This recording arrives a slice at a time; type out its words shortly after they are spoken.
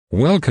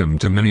Welcome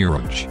to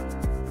MiniOrange.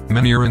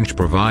 MiniOrange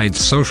provides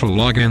social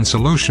login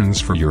solutions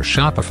for your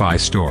Shopify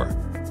store.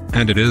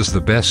 And it is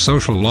the best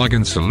social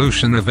login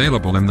solution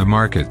available in the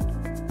market.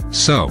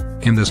 So,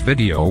 in this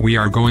video we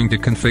are going to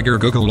configure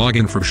Google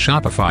Login for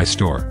Shopify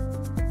Store.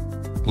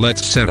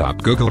 Let's set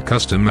up Google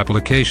Custom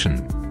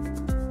Application.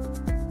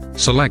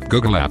 Select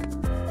Google App.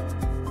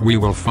 We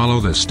will follow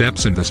the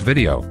steps in this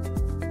video.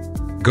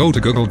 Go to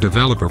Google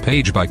Developer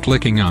page by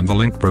clicking on the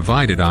link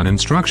provided on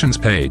Instructions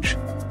page.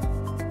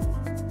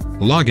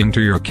 Log into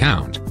your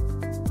account.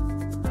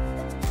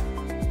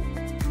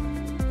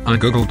 On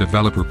Google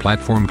Developer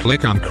Platform,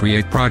 click on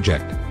Create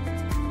Project.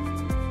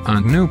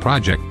 On New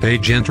Project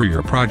page, enter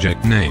your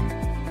project name.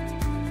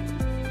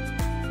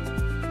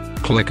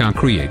 Click on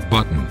Create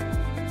button.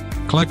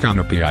 Click on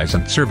APIs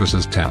and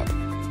Services tab.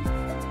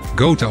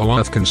 Go to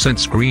OAuth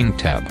Consent Screen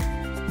tab.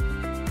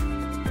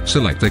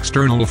 Select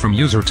External from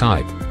User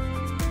Type.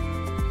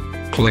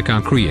 Click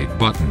on Create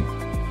button.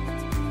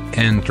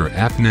 Enter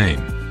app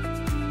name.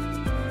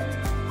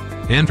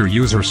 Enter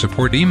user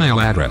support email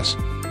address.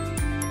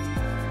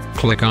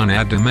 Click on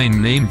Add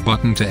Domain Name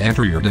button to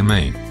enter your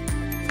domain.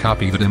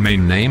 Copy the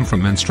domain name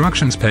from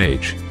Instructions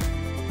page.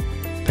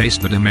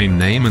 Paste the domain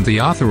name in the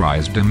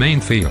Authorized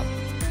Domain field.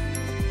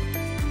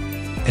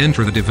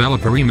 Enter the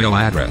developer email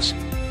address.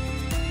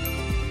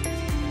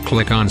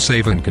 Click on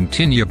Save and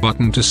Continue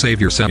button to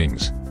save your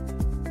settings.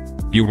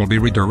 You will be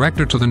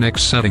redirected to the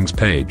next settings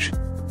page.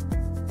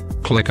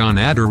 Click on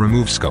Add or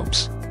Remove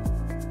Scopes.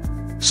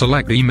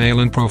 Select Email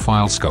and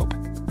Profile Scope.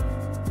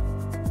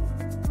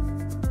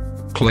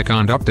 Click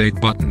on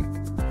Update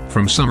button.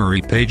 From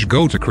Summary page,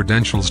 go to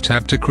Credentials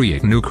tab to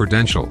create new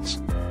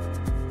credentials.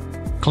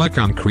 Click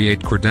on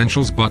Create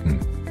Credentials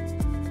button.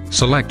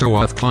 Select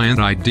OAuth Client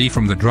ID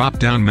from the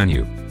drop-down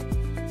menu.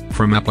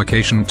 From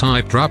Application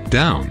Type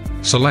drop-down,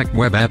 select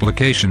Web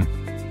Application.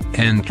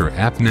 Enter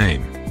app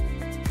name.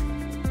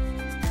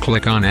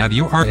 Click on Add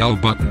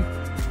URL button.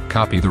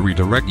 Copy the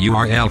redirect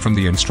URL from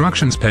the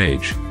Instructions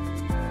page.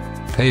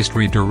 Paste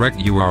redirect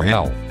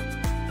URL.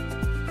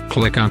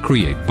 Click on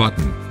Create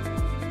button.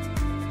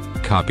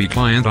 Copy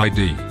Client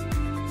ID.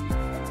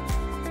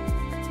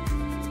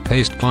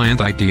 Paste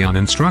Client ID on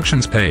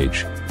Instructions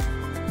page.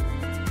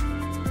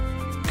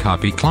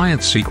 Copy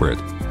Client Secret.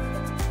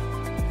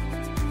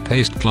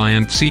 Paste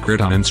Client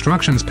Secret on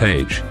Instructions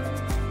page.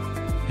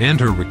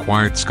 Enter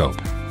required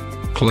scope.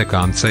 Click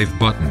on Save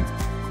button.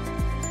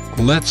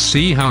 Let's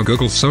see how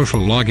Google Social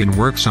Login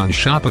works on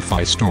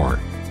Shopify Store.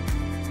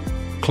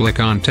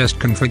 Click on Test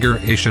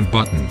Configuration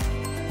button.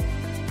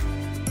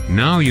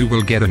 Now you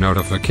will get a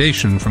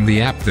notification from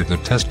the app that the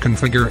test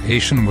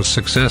configuration was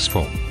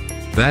successful.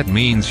 That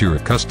means your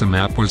custom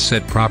app was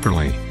set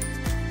properly.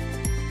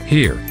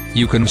 Here,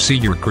 you can see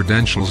your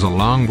credentials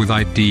along with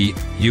ID,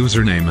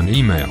 username and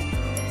email.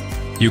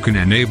 You can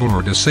enable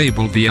or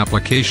disable the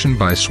application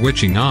by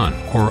switching on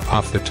or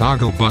off the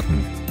toggle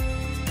button.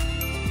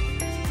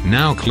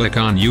 Now click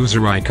on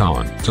User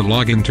icon to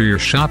log into your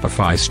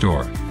Shopify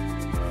store.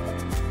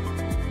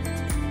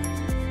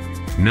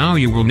 Now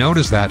you will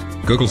notice that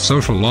Google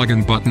Social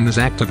Login button is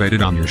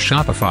activated on your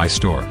Shopify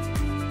store.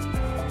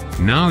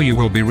 Now you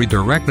will be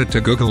redirected to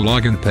Google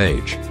Login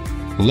page.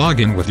 Log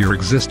in with your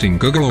existing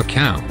Google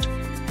account.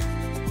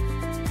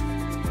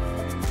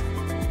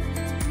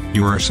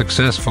 You are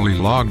successfully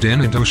logged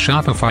in into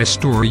Shopify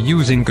store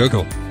using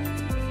Google.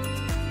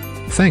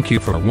 Thank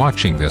you for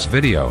watching this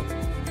video.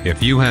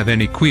 If you have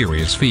any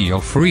queries, feel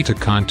free to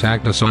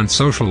contact us on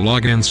social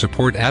login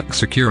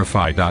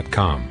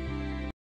support@securify.com.